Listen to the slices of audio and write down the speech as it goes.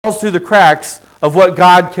falls through the cracks of what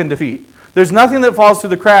God can defeat. There's nothing that falls through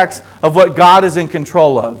the cracks of what God is in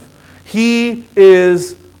control of. He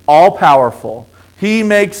is all-powerful. He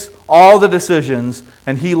makes all the decisions,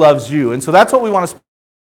 and He loves you. And so that's what we want to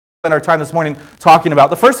spend our time this morning talking about.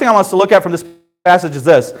 The first thing I want us to look at from this passage is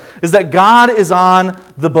this, is that God is on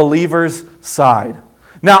the believer's side.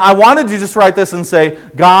 Now, I wanted to just write this and say,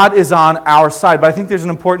 God is on our side, but I think there's an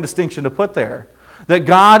important distinction to put there, that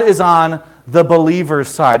God is on the believer's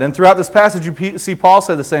side. And throughout this passage, you see Paul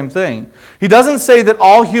say the same thing. He doesn't say that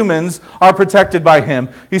all humans are protected by Him.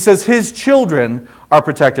 He says His children are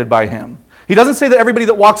protected by Him. He doesn't say that everybody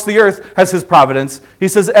that walks the earth has His providence. He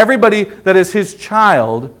says everybody that is His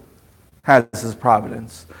child has His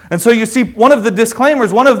providence. And so you see one of the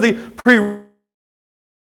disclaimers, one of the prerequisites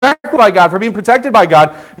by God for being protected by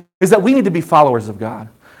God is that we need to be followers of God.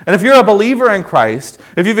 And if you're a believer in Christ,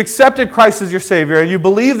 if you've accepted Christ as your Savior, and you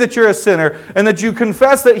believe that you're a sinner, and that you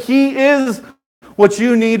confess that He is what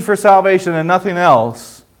you need for salvation and nothing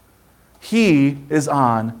else, He is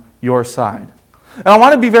on your side. And I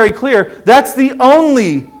want to be very clear, that's the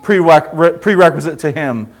only prerequisite to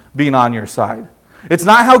Him being on your side. It's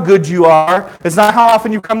not how good you are. It's not how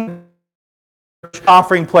often you come to the church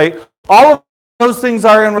offering plate. All of those things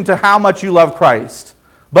are into how much you love Christ.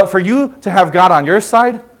 But for you to have God on your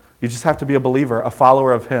side, you just have to be a believer, a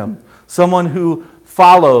follower of Him. Someone who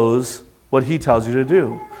follows what He tells you to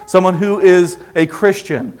do. Someone who is a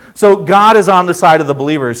Christian. So God is on the side of the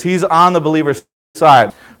believers. He's on the believer's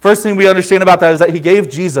side. First thing we understand about that is that He gave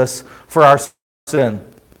Jesus for our sin.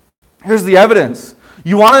 Here's the evidence.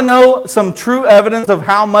 You want to know some true evidence of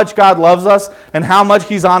how much God loves us and how much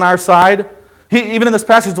He's on our side? Even in this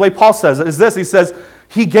passage, the way Paul says it is this. He says,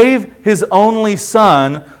 He gave His only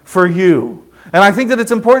Son for you. And I think that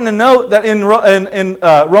it's important to note that in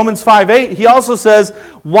Romans 5:8, he also says,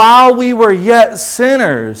 while we were yet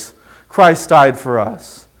sinners, Christ died for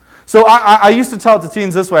us. So I used to tell it to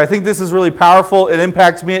teens this way. I think this is really powerful. It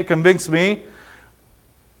impacts me. It convicts me.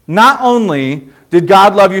 Not only did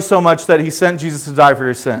God love you so much that He sent Jesus to die for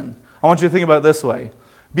your sin. I want you to think about it this way.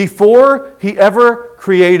 Before He ever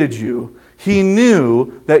created you, He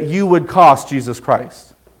knew that you would cost Jesus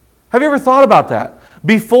Christ. Have you ever thought about that?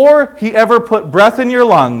 Before He ever put breath in your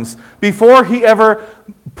lungs, before He ever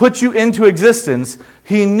put you into existence,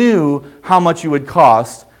 He knew how much you would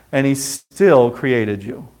cost, and He still created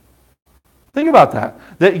you. Think about that.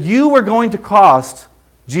 That you were going to cost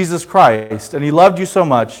Jesus Christ, and He loved you so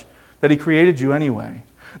much that He created you anyway.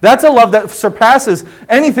 That's a love that surpasses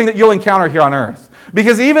anything that you'll encounter here on earth.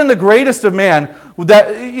 Because even the greatest of man,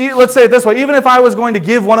 let's say it this way, even if I was going to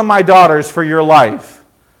give one of my daughters for your life,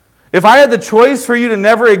 if I had the choice for you to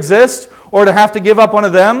never exist or to have to give up one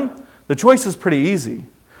of them, the choice is pretty easy.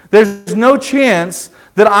 There's no chance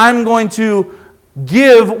that I'm going to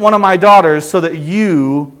give one of my daughters so that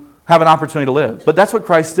you have an opportunity to live. But that's what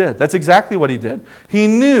Christ did. That's exactly what He did. He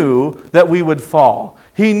knew that we would fall.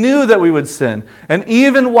 He knew that we would sin. And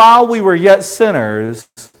even while we were yet sinners,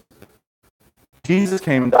 Jesus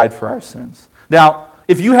came and died for our sins. Now,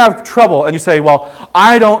 if you have trouble and you say, well,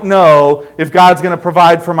 I don't know if God's going to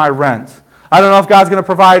provide for my rent. I don't know if God's going to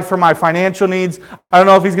provide for my financial needs. I don't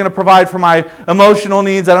know if He's going to provide for my emotional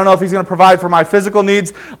needs. I don't know if He's going to provide for my physical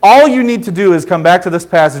needs. All you need to do is come back to this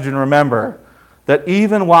passage and remember that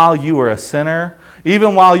even while you were a sinner,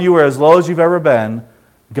 even while you were as low as you've ever been,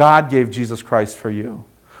 God gave Jesus Christ for you.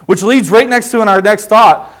 Which leads right next to in our next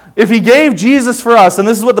thought. If He gave Jesus for us, and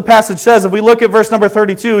this is what the passage says, if we look at verse number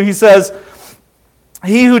 32, He says,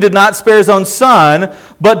 He who did not spare His own Son,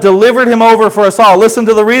 but delivered Him over for us all. Listen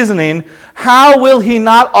to the reasoning. How will He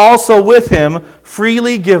not also with Him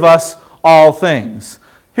freely give us all things?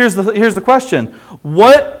 Here's the question.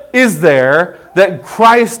 What is there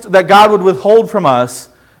that God would withhold from us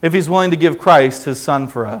if He's willing to give Christ, His Son,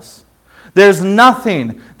 for us? There's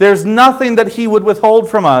nothing that He would withhold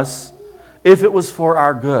from us if it was for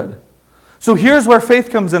our good. So here's where faith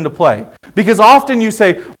comes into play. Because often you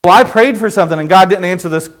say, well, I prayed for something and God didn't answer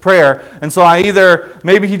this prayer. And so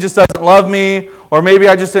maybe He just doesn't love me, or maybe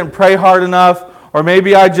I just didn't pray hard enough, or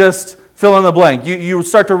maybe I just fill in the blank. You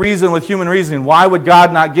start to reason with human reasoning. Why would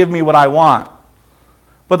God not give me what I want?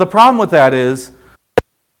 But the problem with that is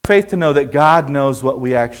faith to know that God knows what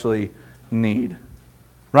we actually need.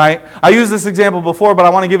 Right? I used this example before, but I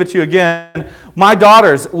want to give it to you again. My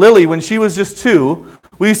daughters, Lily, when she was just 2,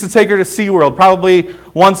 we used to take her to SeaWorld probably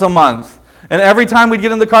once a month. And every time we'd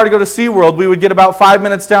get in the car to go to SeaWorld, we would get about 5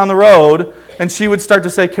 minutes down the road, and she would start to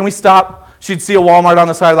say, can we stop? She'd see a Walmart on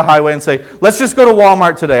the side of the highway and say, let's just go to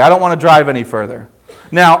Walmart today. I don't want to drive any further.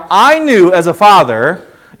 Now, I knew as a father,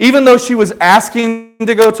 Even though she was asking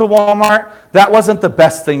to go to Walmart, that wasn't the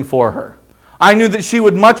best thing for her. I knew that she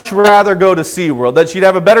would much rather go to SeaWorld, that she'd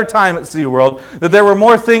have a better time at SeaWorld, that there were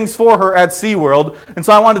more things for her at SeaWorld, and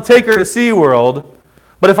so I wanted to take her to SeaWorld.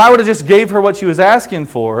 But if I would have just gave her what she was asking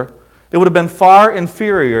for, it would have been far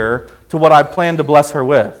inferior to what I planned to bless her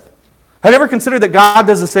with. Have you ever considered that God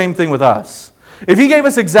does the same thing with us? If He gave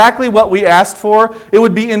us exactly what we asked for, it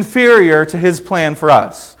would be inferior to His plan for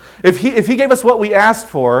us. If he gave us what we asked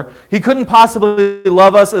for, He couldn't possibly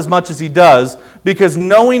love us as much as He does, because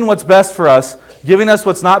knowing what's best for us, giving us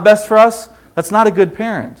what's not best for us, that's not a good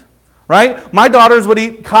parent. Right? My daughters would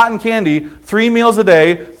eat cotton candy 3 meals a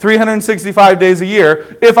day, 365 days a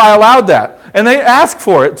year, if I allowed that. And they ask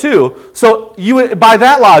for it too. So by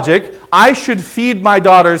that logic, I should feed my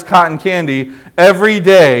daughters cotton candy every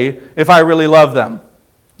day if I really love them.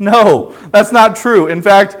 No, that's not true. In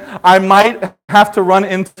fact, I might have to run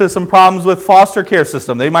into some problems with foster care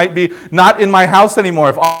system. They might be not in my house anymore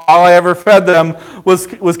if all I ever fed them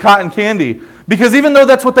was cotton candy. Because even though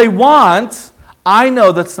that's what they want, I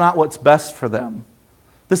know that's not what's best for them.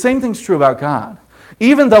 The same thing's true about God.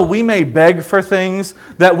 Even though we may beg for things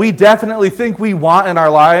that we definitely think we want in our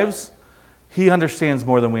lives, He understands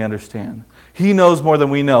more than we understand. He knows more than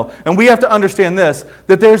we know. And we have to understand this,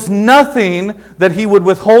 that there's nothing that He would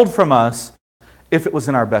withhold from us if it was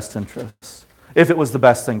in our best interests, if it was the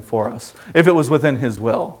best thing for us, if it was within His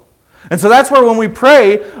will. And so that's where when we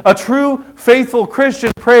pray, a true faithful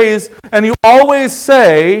Christian prays, and you always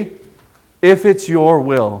say, if it's your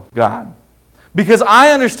will, God. Because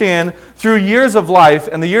I understand through years of life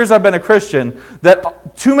and the years I've been a Christian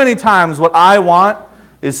that too many times what I want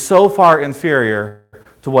is so far inferior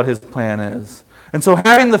to what His plan is. And so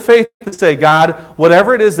having the faith to say, God,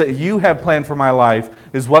 whatever it is that You have planned for my life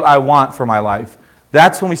is what I want for my life.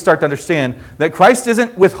 That's when we start to understand that Christ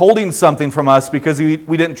isn't withholding something from us because we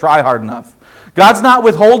didn't try hard enough. God's not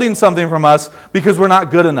withholding something from us because we're not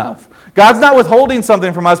good enough. God's not withholding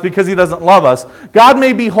something from us because He doesn't love us. God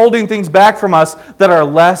may be holding things back from us that are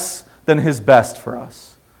less than His best for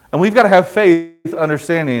us. And we've got to have faith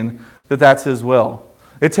understanding that that's His will.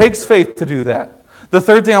 It takes faith to do that. The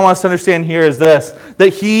third thing I want us to understand here is this, that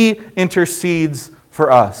He intercedes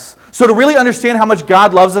for us. So to really understand how much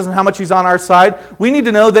God loves us and how much He's on our side, we need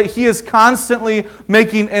to know that He is constantly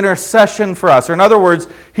making intercession for us. Or in other words,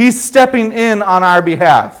 He's stepping in on our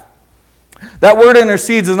behalf. That word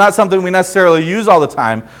intercedes is not something we necessarily use all the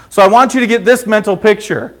time. So I want you to get this mental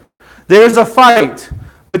picture. There's a fight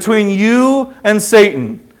between you and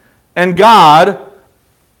Satan, and God,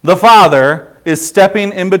 the Father, is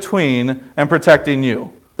stepping in between and protecting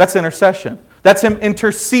you. That's intercession. That's Him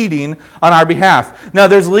interceding on our behalf. Now,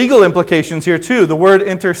 there's legal implications here too. The word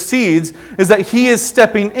intercedes is that He is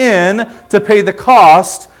stepping in to pay the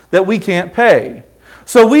cost that we can't pay.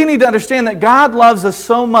 So we need to understand that God loves us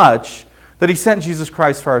so much that He sent Jesus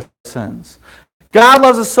Christ for our sins. God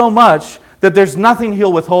loves us so much that there's nothing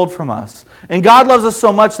He'll withhold from us. And God loves us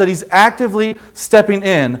so much that He's actively stepping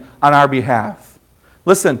in on our behalf.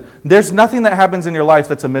 Listen, there's nothing that happens in your life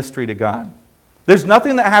that's a mystery to God. There's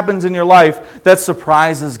nothing that happens in your life that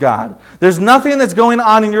surprises God. There's nothing that's going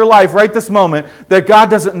on in your life right this moment that God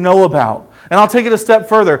doesn't know about. And I'll take it a step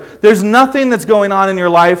further. There's nothing that's going on in your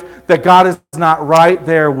life that God is not right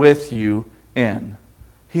there with you in.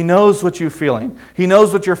 He knows what you're feeling. He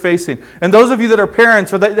knows what you're facing. And those of you that are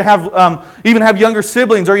parents or that have even have younger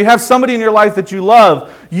siblings or you have somebody in your life that you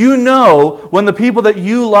love, you know when the people that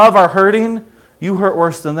you love are hurting, you hurt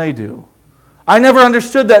worse than they do. I never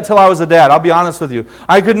understood that until I was a dad. I'll be honest with you.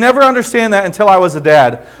 I could never understand that until I was a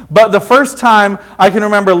dad. But the first time I can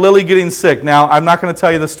remember Lily getting sick. Now, I'm not going to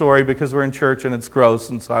tell you the story because we're in church and it's gross,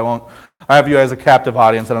 and so I have you as a captive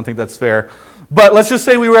audience. I don't think that's fair. But let's just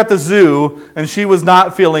say we were at the zoo and she was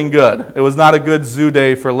not feeling good. It was not a good zoo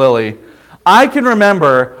day for Lily. I can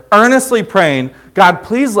remember earnestly praying, God,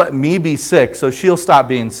 please let me be sick so she'll stop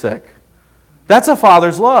being sick. That's a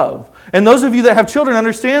father's love. And those of you that have children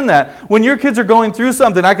understand that. When your kids are going through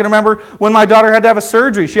something, I can remember when my daughter had to have a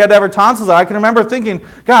surgery, she had to have her tonsils out. I can remember thinking,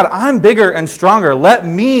 God, I'm bigger and stronger. Let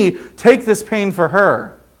me take this pain for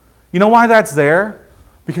her. You know why that's there?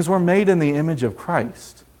 Because we're made in the image of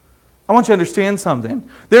Christ. I want you to understand something.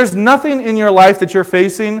 There's nothing in your life that you're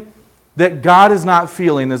facing that God is not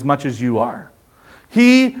feeling as much as you are.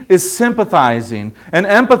 He is sympathizing and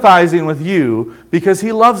empathizing with you because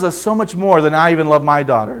He loves us so much more than I even love my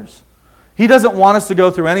daughters. He doesn't want us to go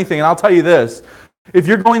through anything. And I'll tell you this, if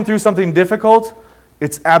you're going through something difficult,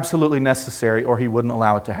 it's absolutely necessary or He wouldn't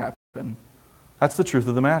allow it to happen. That's the truth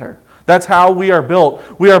of the matter. That's how we are built.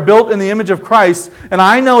 We are built in the image of Christ. And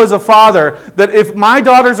I know as a father that if my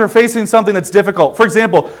daughters are facing something that's difficult, for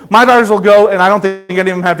example, my daughters will go, and I don't think any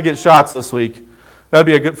of them have to get shots this week. That would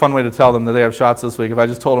be a good, fun way to tell them that they have shots this week. If I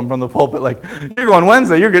just told them from the pulpit, like, you're going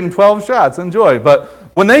Wednesday, you're getting 12 shots. Enjoy. But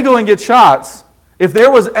when they go and get shots, if there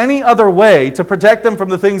was any other way to protect them from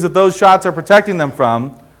the things that those shots are protecting them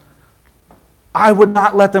from, I would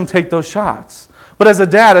not let them take those shots. But as a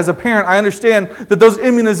dad, as a parent, I understand that those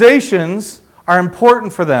immunizations are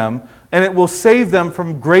important for them, and it will save them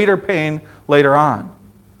from greater pain later on.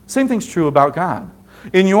 Same thing's true about God.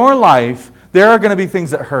 In your life, there are going to be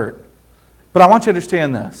things that hurt. But I want you to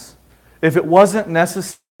understand this. If it wasn't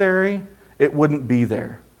necessary, it wouldn't be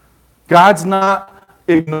there. God's not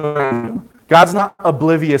ignoring you. God's not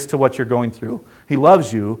oblivious to what you're going through. He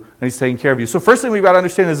loves you, and He's taking care of you. So first thing we've got to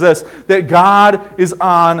understand is this, that God is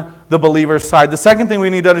on the believer's side. The second thing we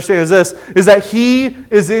need to understand is this, is that He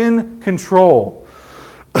is in control.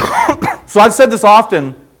 So I've said this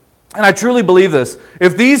often, and I truly believe this.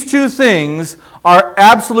 If these two things are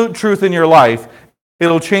absolute truth in your life,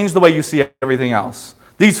 it'll change the way you see everything else.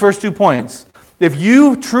 These first 2 points. If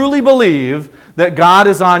you truly believe that God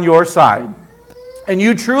is on your side, and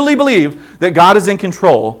you truly believe that God is in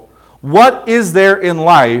control, what is there in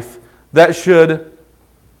life that should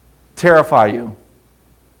terrify you?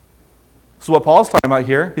 This is what Paul's talking about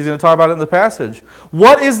here. He's going to talk about it in the passage.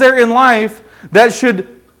 What is there in life that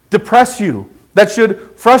should depress you, that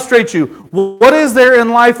should frustrate you? What is there in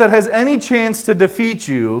life that has any chance to defeat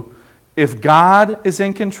you if God is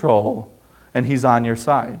in control and He's on your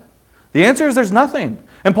side? The answer is there's nothing.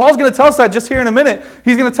 And Paul's going to tell us that just here in a minute.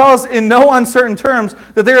 He's going to tell us in no uncertain terms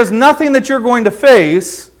that there is nothing that you're going to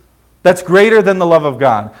face that's greater than the love of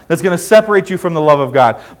God, that's going to separate you from the love of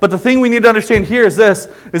God. But the thing we need to understand here is this,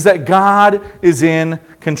 is that God is in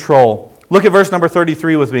control. Look at verse number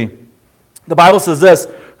 33 with me. The Bible says this,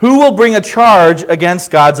 who will bring a charge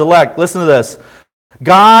against God's elect? Listen to this.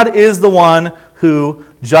 God is the one who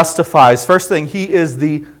justifies. First thing, He is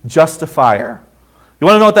the justifier. You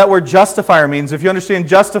want to know what that word justifier means? If you understand,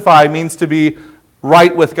 justify means to be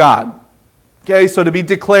right with God. Okay, so to be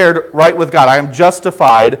declared right with God. I am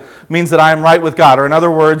justified means that I am right with God. Or in other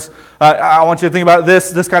words, I want you to think about this.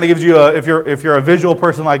 This kind of gives you, if you're a visual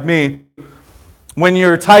person like me, when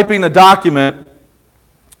you're typing a document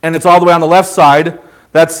and it's all the way on the left side,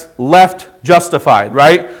 that's left justified,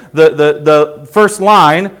 right? The first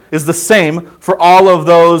line is the same for all of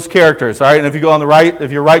those characters, all right? And if you go on the right,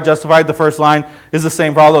 if you're right justified, the first line is the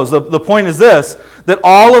same for all those. The point is this, that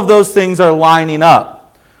all of those things are lining up.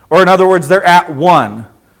 Or in other words, they're at one.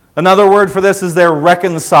 Another word for this is they're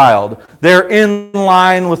reconciled. They're in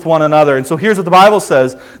line with one another. And so here's what the Bible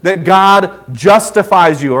says, that God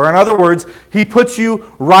justifies you. Or in other words, He puts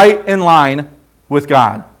you right in line with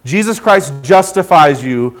God. Jesus Christ justifies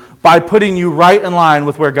you by putting you right in line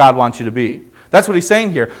with where God wants you to be. That's what He's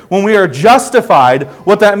saying here. When we are justified,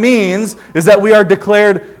 what that means is that we are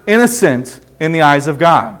declared innocent in the eyes of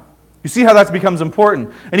God. You see how that becomes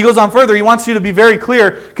important. And he goes on further. He wants you to be very clear,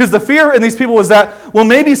 because the fear in these people was that, well,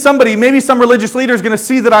 maybe some religious leader is going to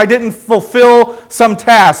see that I didn't fulfill some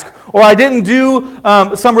task, or I didn't do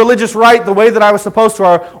some religious rite the way that I was supposed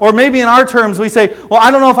to. Or maybe in our terms we say, well, I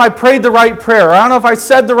don't know if I prayed the right prayer, or I don't know if I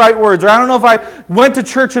said the right words, or I don't know if I went to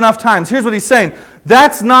church enough times. Here's what he's saying.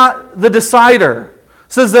 That's not the decider.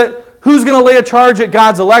 It says that who's going to lay a charge at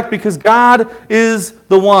God's elect, because God is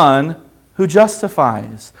the one who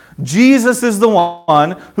justifies. Jesus is the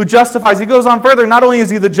one who justifies. He goes on further. Not only is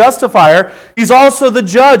He the justifier, He's also the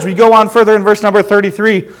judge. We go on further in verse number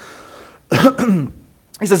 33.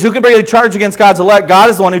 He says, who can bring a charge against God's elect?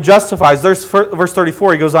 God is the one who justifies. Verse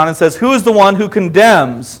 34, he goes on and says, who is the one who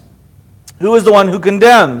condemns? Who is the one who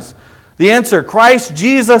condemns? The answer, Christ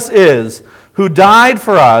Jesus is, who died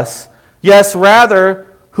for us, yes,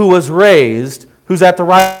 rather, who was raised, who's at the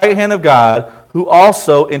right hand of God, who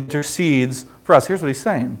also intercedes for us. Here's what he's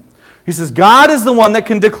saying. He says, God is the one that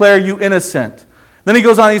can declare you innocent. Then he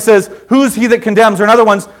goes on, he says, who is He that condemns? Or in other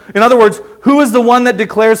words, who is the one that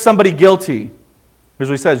declares somebody guilty? Here's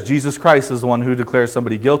what he says, Jesus Christ is the one who declares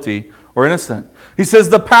somebody guilty or innocent. He says,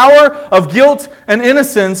 the power of guilt and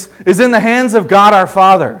innocence is in the hands of God our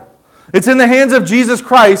Father. It's in the hands of Jesus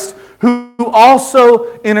Christ, who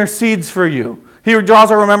also intercedes for you. He draws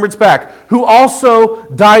our remembrance back, who also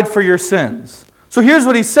died for your sins. So here's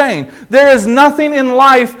what he's saying. There is nothing in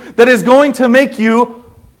life that is going to make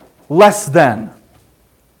you less than.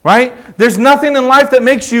 Right? There's nothing in life that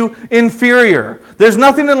makes you inferior. There's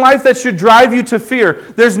nothing in life that should drive you to fear.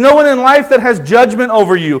 There's no one in life that has judgment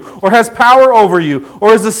over you, or has power over you,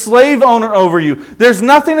 or is a slave owner over you. There's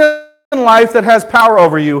nothing in in life that has power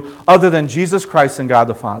over you other than Jesus Christ and God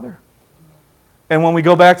the Father. And when we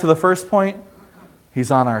go back to the first point,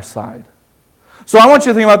 He's on our side. So I want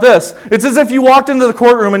you to think about this. It's as if you walked into the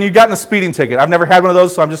courtroom and you'd gotten a speeding ticket. I've never had one of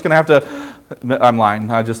those, so I'm just going to have to... I'm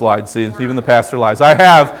lying. I just lied. See, even the pastor lies. I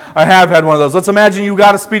have had one of those. Let's imagine you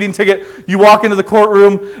got a speeding ticket. You walk into the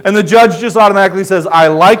courtroom, and the judge just automatically says, I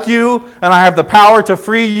like you, and I have the power to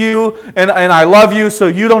free you, and I love you, so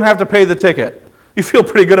you don't have to pay the ticket. You feel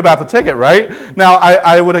pretty good about the ticket, right? Now,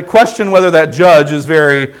 I would question whether that judge is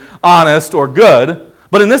very honest or good.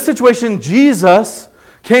 But in this situation, Jesus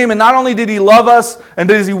came, and not only did He love us and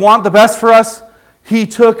does He want the best for us, He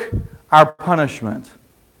took our punishment.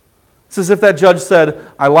 It's as if that judge said,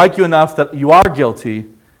 I like you enough that you are guilty,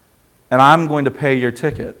 and I'm going to pay your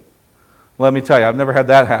ticket. Let me tell you, I've never had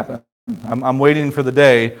that happen. I'm waiting for the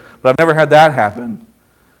day, but I've never had that happen,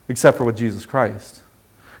 except for with Jesus Christ.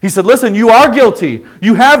 He said, listen, you are guilty.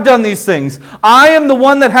 You have done these things. I am the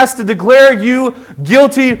one that has to declare you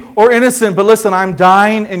guilty or innocent. But listen, I'm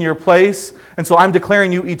dying in your place, and so I'm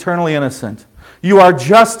declaring you eternally innocent. You are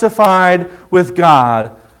justified with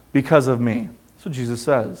God because of me. That's what Jesus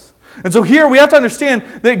says. And so here we have to understand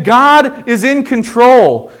that God is in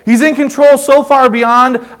control. He's in control so far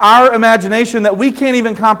beyond our imagination that we can't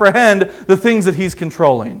even comprehend the things that He's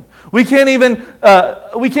controlling. We can't even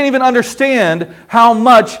understand how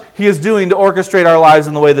much He is doing to orchestrate our lives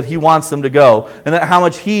in the way that He wants them to go, and that how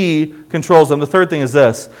much He controls them. The third thing is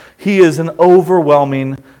this: He is an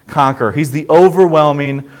overwhelming conqueror. He's the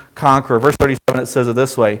overwhelming conqueror. Verse 37, it says it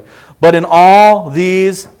this way: but in all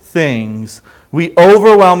these things we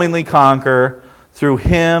overwhelmingly conquer through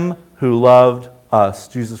Him who loved us,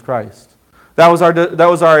 Jesus Christ. That was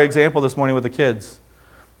our example this morning with the kids.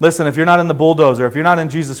 Listen, if you're not in the bulldozer, if you're not in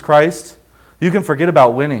Jesus Christ, you can forget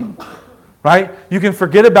about winning, right? You can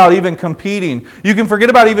forget about even competing. You can forget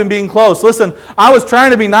about even being close. Listen, I was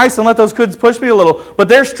trying to be nice and let those kids push me a little, but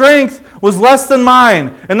their strength was less than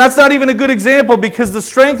mine. And that's not even a good example, because the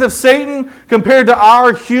strength of Satan compared to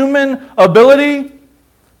our human ability,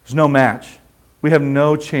 there's no match. We have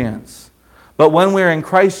no chance. But when we're in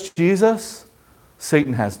Christ Jesus,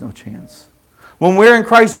 Satan has no chance. When we're in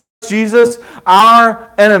Christ Jesus,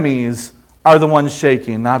 our enemies are the ones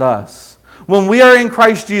shaking, not us. When we are in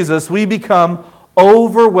Christ Jesus, we become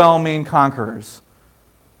overwhelming conquerors.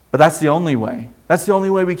 But that's the only way. That's the only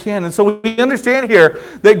way we can. And so we understand here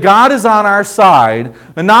that God is on our side.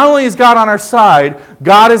 And not only is God on our side,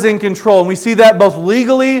 God is in control. And we see that both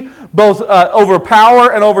legally, both over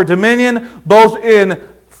power and over dominion, both in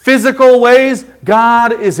physical ways.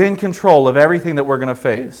 God is in control of everything that we're going to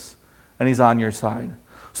face. And He's on your side.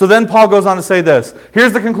 So then Paul goes on to say this.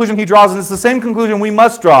 Here's the conclusion he draws, and it's the same conclusion we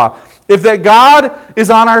must draw. If that God is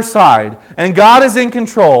on our side and God is in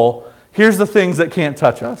control, here's the things that can't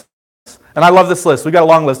touch us. And I love this list. We've got a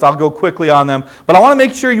long list. I'll go quickly on them. But I want to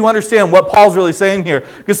make sure you understand what Paul's really saying here.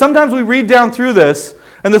 Because sometimes we read down through this,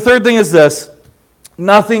 and the third thing is this: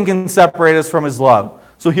 nothing can separate us from His love.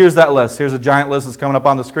 So here's that list. Here's a giant list that's coming up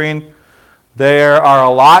on the screen. There are a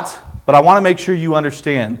lot. But I want to make sure you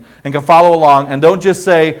understand and can follow along, and don't just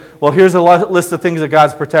say, well, here's a list of things that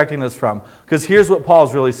God's protecting us from. Because here's what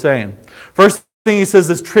Paul's really saying. First thing he says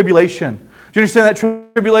is tribulation. Do you understand that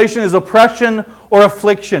tribulation is oppression or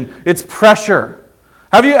affliction? It's pressure.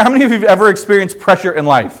 How many of you have ever experienced pressure in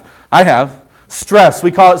life? I have. Stress.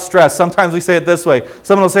 We call it stress. Sometimes we say it this way.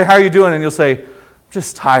 Someone will say, how are you doing? And you'll say, I'm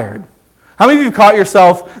just tired. How many of you have caught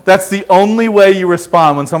yourself, that's the only way you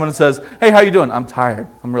respond when someone says, hey, how you doing? I'm tired.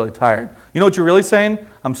 I'm really tired. You know what you're really saying?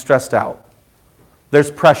 I'm stressed out. There's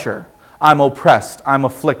pressure. I'm oppressed. I'm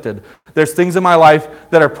afflicted. There's things in my life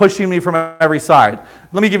that are pushing me from every side.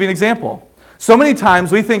 Let me give you an example. So many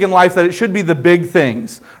times we think in life that it should be the big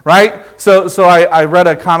things, right? So I read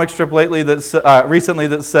a comic strip recently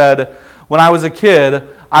that said, when I was a kid,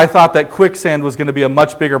 I thought that quicksand was going to be a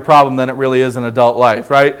much bigger problem than it really is in adult life,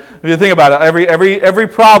 right? If you think about it, every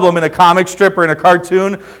problem in a comic strip or in a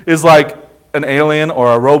cartoon is like an alien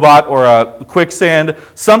or a robot or a quicksand,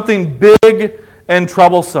 something big and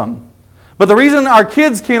troublesome. But the reason our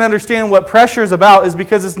kids can't understand what pressure is about is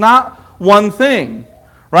because it's not one thing,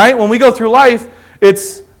 right? When we go through life,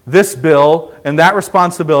 it's this bill and that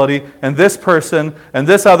responsibility and this person and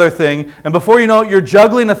this other thing, and before you know it, you're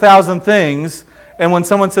juggling 1,000 things. And when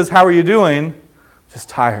someone says, how are you doing? Just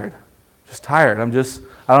tired. I'm just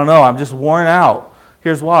worn out.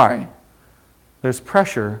 Here's why. There's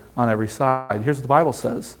pressure on every side. Here's what the Bible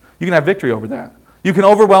says. You can have victory over that. You can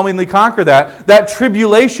overwhelmingly conquer that. That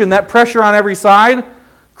tribulation, that pressure on every side,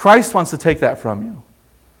 Christ wants to take that from you.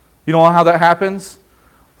 You know how that happens?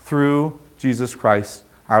 Through Jesus Christ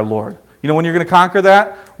our Lord. You know when you're going to conquer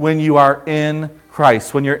that? When you are in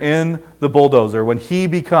Christ, when you're in the bulldozer, when he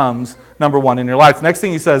becomes number one in your life. Next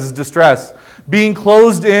thing he says is distress. Being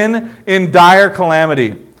closed in dire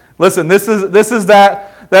calamity. Listen, this is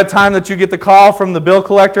that time that you get the call from the bill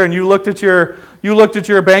collector and you looked at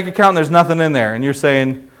your bank account and there's nothing in there. And you're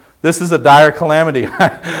saying, this is a dire calamity.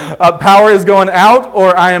 Power is going out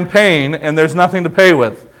or I am paying and there's nothing to pay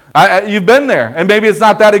with. You've been there. And maybe it's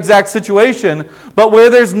not that exact situation, but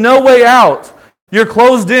where there's no way out, you're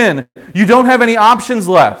closed in. You don't have any options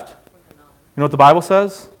left. You know what the Bible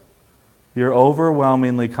says? You're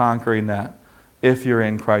overwhelmingly conquering that if you're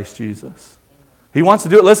in Christ Jesus. He wants to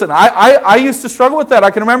do it. Listen, I used to struggle with that.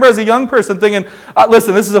 I can remember as a young person thinking,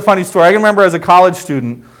 listen, this is a funny story. I can remember as a college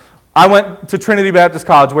student, I went to Trinity Baptist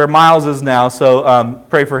College, where Miles is now, so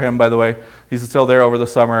pray for him, by the way. He's still there over the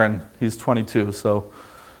summer, and he's 22, so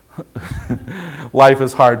life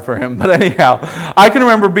is hard for him. But anyhow, I can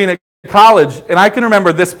remember being at college, and I can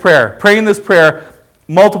remember this prayer, praying this prayer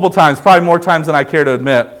multiple times, probably more times than I care to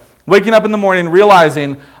admit. Waking up in the morning,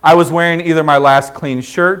 realizing I was wearing either my last clean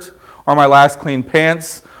shirt, or my last clean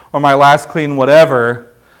pants, or my last clean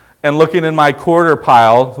whatever, and looking in my quarter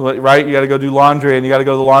pile, right? You got to go do laundry, and you got to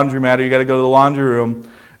go to the laundromat, or you got to go to the laundry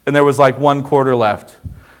room, and there was like 1 quarter left.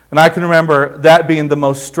 And I can remember that being the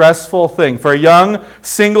most stressful thing for a young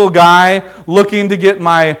single guy looking to get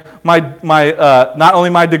my not only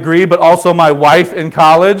my degree but also my wife in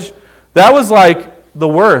college. That was like the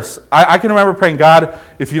worst. I can remember praying, God,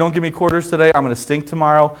 if you don't give me quarters today, I'm going to stink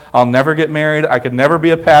tomorrow. I'll never get married. I could never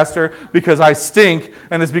be a pastor because I stink,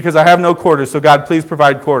 and it's because I have no quarters. So God, please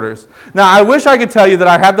provide quarters. Now, I wish I could tell you that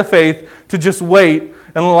I had the faith to just wait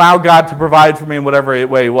and allow God to provide for me in whatever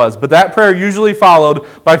way it was. But that prayer usually followed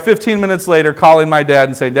by 15 minutes later calling my dad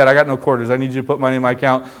and saying, Dad, I got no quarters. I need you to put money in my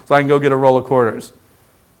account so I can go get a roll of quarters.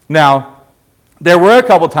 Now, there were a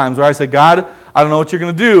couple times where I said, God, I don't know what you're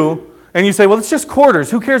going to do. And you say, well, it's just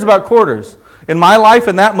quarters. Who cares about quarters? In my life,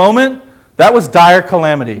 in that moment, that was dire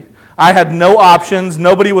calamity. I had no options.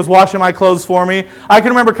 Nobody was washing my clothes for me. I can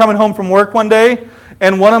remember coming home from work one day,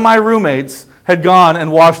 and one of my roommates had gone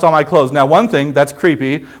and washed all my clothes. Now, one thing, that's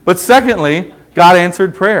creepy. But secondly, God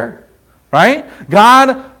answered prayer, right?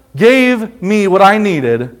 God gave me what I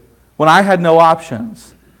needed when I had no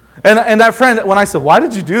options. And that friend, when I said, why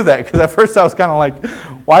did you do that? Because at first I was kind of like,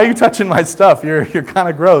 why are you touching my stuff? You're kind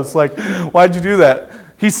of gross. Like, why did you do that?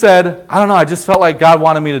 He said, I don't know, I just felt like God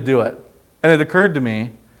wanted me to do it. And it occurred to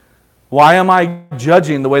me, why am I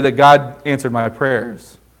judging the way that God answered my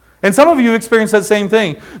prayers? And some of you experienced that same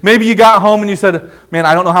thing. Maybe you got home and you said, man,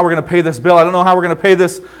 I don't know how we're going to pay this bill. I don't know how we're going to pay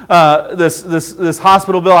this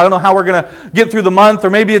hospital bill. I don't know how we're going to get through the month.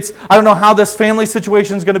 Or maybe it's, I don't know how this family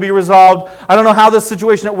situation is going to be resolved. I don't know how this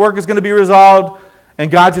situation at work is going to be resolved.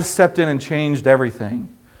 And God just stepped in and changed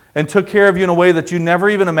everything and took care of you in a way that you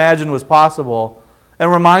never even imagined was possible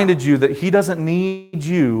and reminded you that He doesn't need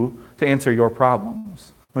you to answer your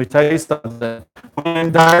problems. Let me tell you something. When you're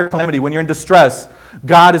in dire calamity, when you're in distress,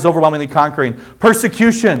 God is overwhelmingly conquering.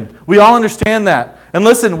 Persecution, we all understand that. And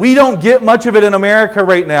listen, we don't get much of it in America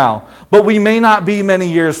right now, but we may not be many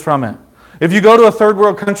years from it. If you go to a third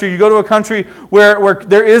world country, you go to a country where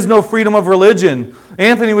there is no freedom of religion.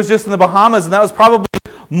 Anthony was just in the Bahamas, and that was probably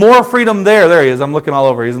more freedom there. There he is. I'm looking all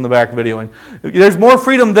over. He's in the back videoing. There's more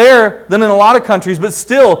freedom there than in a lot of countries, but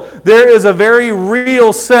still, there is a very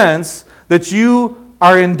real sense that you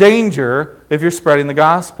are in danger if you're spreading the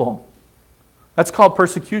gospel. That's called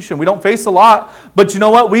persecution. We don't face a lot, but you know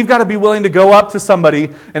what? We've got to be willing to go up to somebody,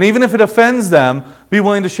 and even if it offends them, be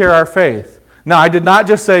willing to share our faith. Now, I did not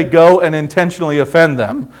just say go and intentionally offend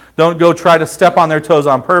them. Don't go try to step on their toes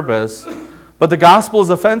on purpose. But the gospel is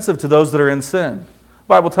offensive to those that are in sin. The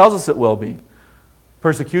Bible tells us it will be.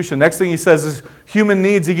 Persecution. Next thing he says is human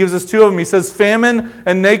needs. He gives us two of them. He says famine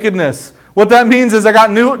and nakedness. What that means is I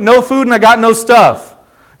got no food and I got no stuff.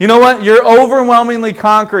 You know what? You're overwhelmingly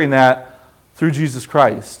conquering that through Jesus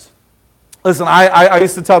Christ. Listen, I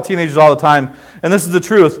used to tell teenagers all the time, and this is the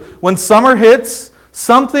truth. When summer hits,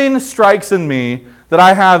 something strikes in me that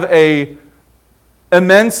I have a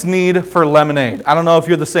immense need for lemonade. I don't know if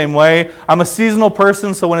you're the same way. I'm a seasonal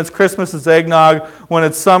person, so when it's Christmas, it's eggnog. When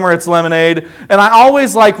it's summer, it's lemonade. And I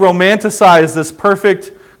always romanticize this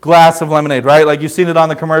perfect glass of lemonade, right? Like you've seen it on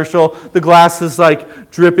the commercial. The glass is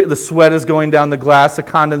dripping. The sweat is going down the glass, the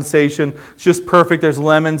condensation. It's just perfect. There's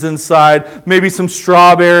lemons inside, maybe some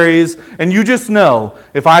strawberries. And you just know,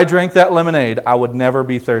 if I drank that lemonade, I would never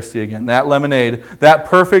be thirsty again. That lemonade, that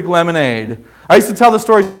perfect lemonade. I used to tell the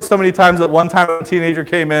story so many times that one time a teenager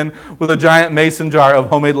came in with a giant mason jar of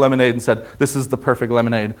homemade lemonade and said, this is the perfect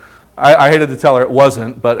lemonade. I hated to tell her it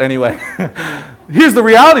wasn't, but anyway. Here's the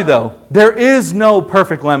reality, though. There is no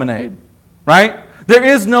perfect lemonade, right? There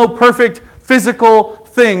is no perfect physical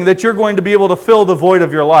thing that you're going to be able to fill the void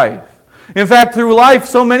of your life. In fact, through life,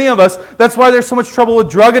 so many of us, that's why there's so much trouble with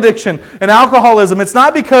drug addiction and alcoholism. It's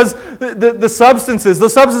not because the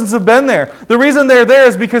substances have been there. The reason they're there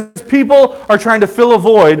is because people are trying to fill a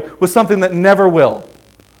void with something that never will.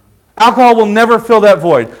 Alcohol will never fill that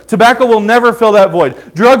void. Tobacco will never fill that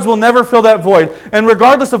void. Drugs will never fill that void. And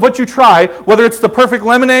regardless of what you try, whether it's the perfect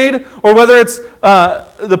lemonade or whether it's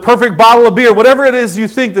the perfect bottle of beer, whatever it is you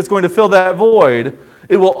think that's going to fill that void,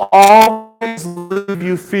 it will always leave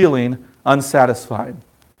you feeling unsatisfied.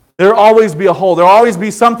 There will always be a hole. There will always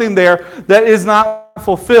be something there that is not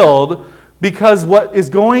fulfilled, because what is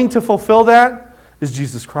going to fulfill that is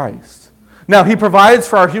Jesus Christ. Now, He provides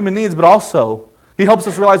for our human needs, but also He helps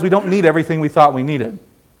us realize we don't need everything we thought we needed.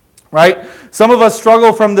 Right? Some of us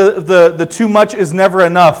struggle from the too much is never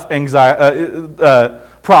enough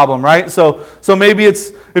problem, right? So maybe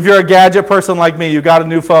it's, if you're a gadget person like me, you got a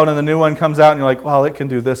new phone and the new one comes out and you're like, well, it can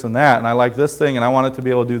do this and that, and I like this thing and I want it to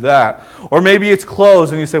be able to do that. Or maybe it's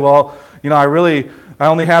clothes and you say, well, I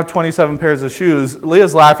only have 27 pairs of shoes.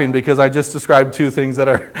 Leah's laughing because I just described two things that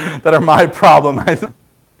are my problem.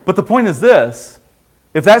 But the point is this: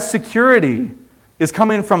 if that security is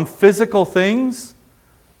coming from physical things,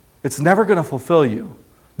 it's never going to fulfill you.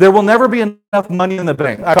 There will never be enough money in the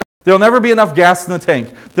bank. There'll never be enough gas in the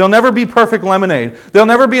tank. There'll never be perfect lemonade. There'll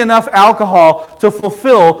never be enough alcohol to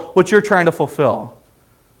fulfill what you're trying to fulfill,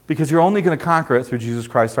 because you're only going to conquer it through Jesus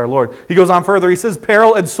Christ our Lord. He goes on further. He says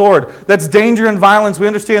peril and sword. That's danger and violence. We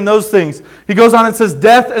understand those things. He goes on and says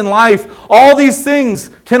death and life. All these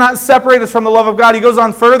things cannot separate us from the love of God. He goes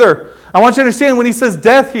on further. I want you to understand when he says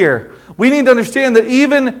death here, we need to understand that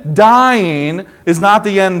even dying is not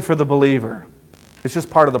the end for the believer. It's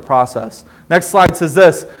just part of the process. Next slide says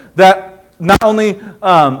this, that not only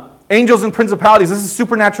angels and principalities, this is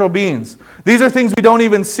supernatural beings. These are things we don't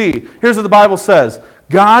even see. Here's what the Bible says.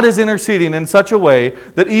 God is interceding in such a way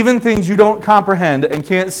that even things you don't comprehend and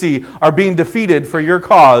can't see are being defeated for your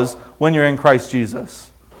cause when you're in Christ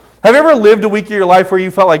Jesus. Have you ever lived a week of your life where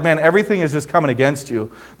you felt like, man, everything is just coming against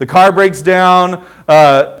you? The car breaks down,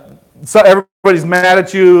 so everybody's mad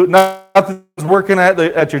at you, nothing's working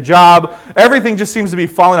at your job, everything just seems to be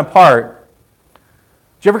falling apart.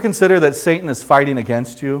 Do you ever consider that Satan is fighting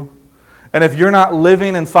against you? And if you're not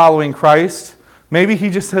living and following Christ, maybe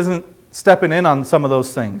he just isn't stepping in on some of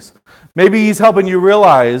those things. Maybe he's helping you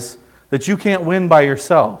realize that you can't win by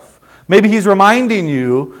yourself. Maybe he's reminding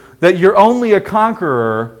you that you're only a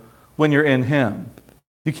conqueror when you're in him.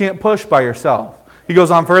 You can't push by yourself. He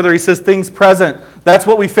goes on further. He says things present. That's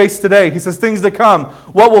what we face today. He says things to come.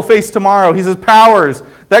 What we'll face tomorrow. He says powers.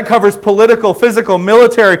 That covers political, physical,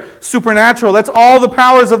 military, supernatural. That's all the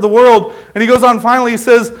powers of the world. And he goes on finally. He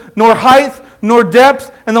says nor height, nor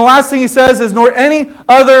depth. And the last thing he says is nor any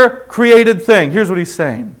other created thing. Here's what he's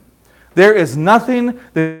saying. There is nothing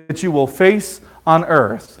that you will face on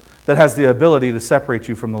earth that has the ability to separate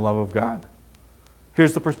you from the love of God.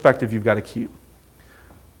 Here's the perspective you've got to keep.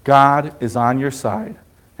 God is on your side,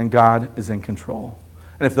 and God is in control.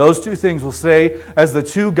 And if those two things will stay as the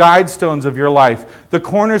two guide stones of your life, the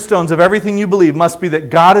cornerstones of everything you believe must be that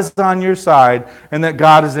God is on your side and that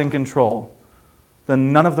God is in control,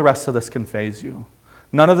 then none of the rest of this can faze you.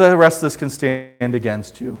 None of the rest of this can stand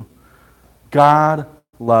against you. God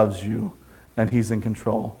loves you, and He's in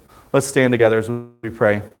control. Let's stand together as we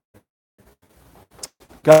pray.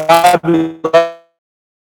 God, we love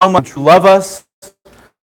you so much. You love us.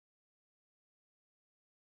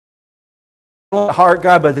 Heart,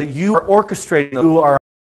 God, but that you are orchestrating through our